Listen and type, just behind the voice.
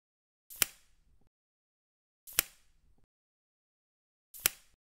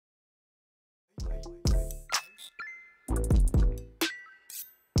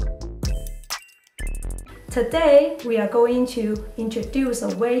Today, we are going to introduce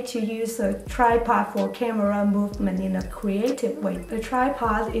a way to use a tripod for camera movement in a creative way. A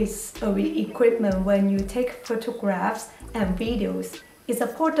tripod is a equipment when you take photographs and videos. It's a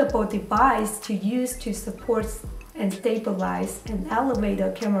portable device to use to support and stabilize and elevate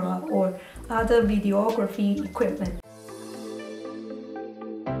a camera or other videography equipment.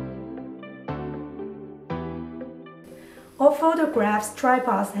 All photographs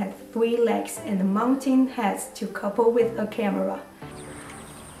tripods have 3 legs and mounting heads to couple with a camera.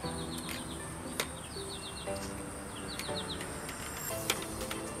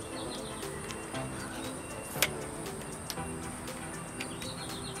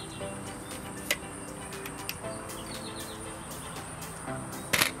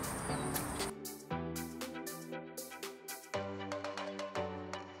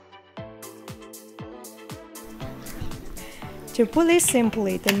 To put it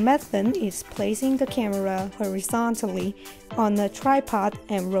simply, the method is placing the camera horizontally on a tripod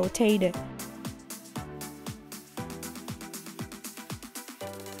and rotate it.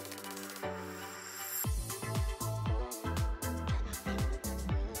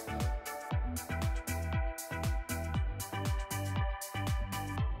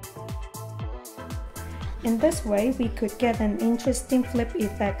 In this way, we could get an interesting flip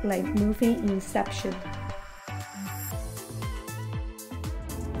effect like movie Inception.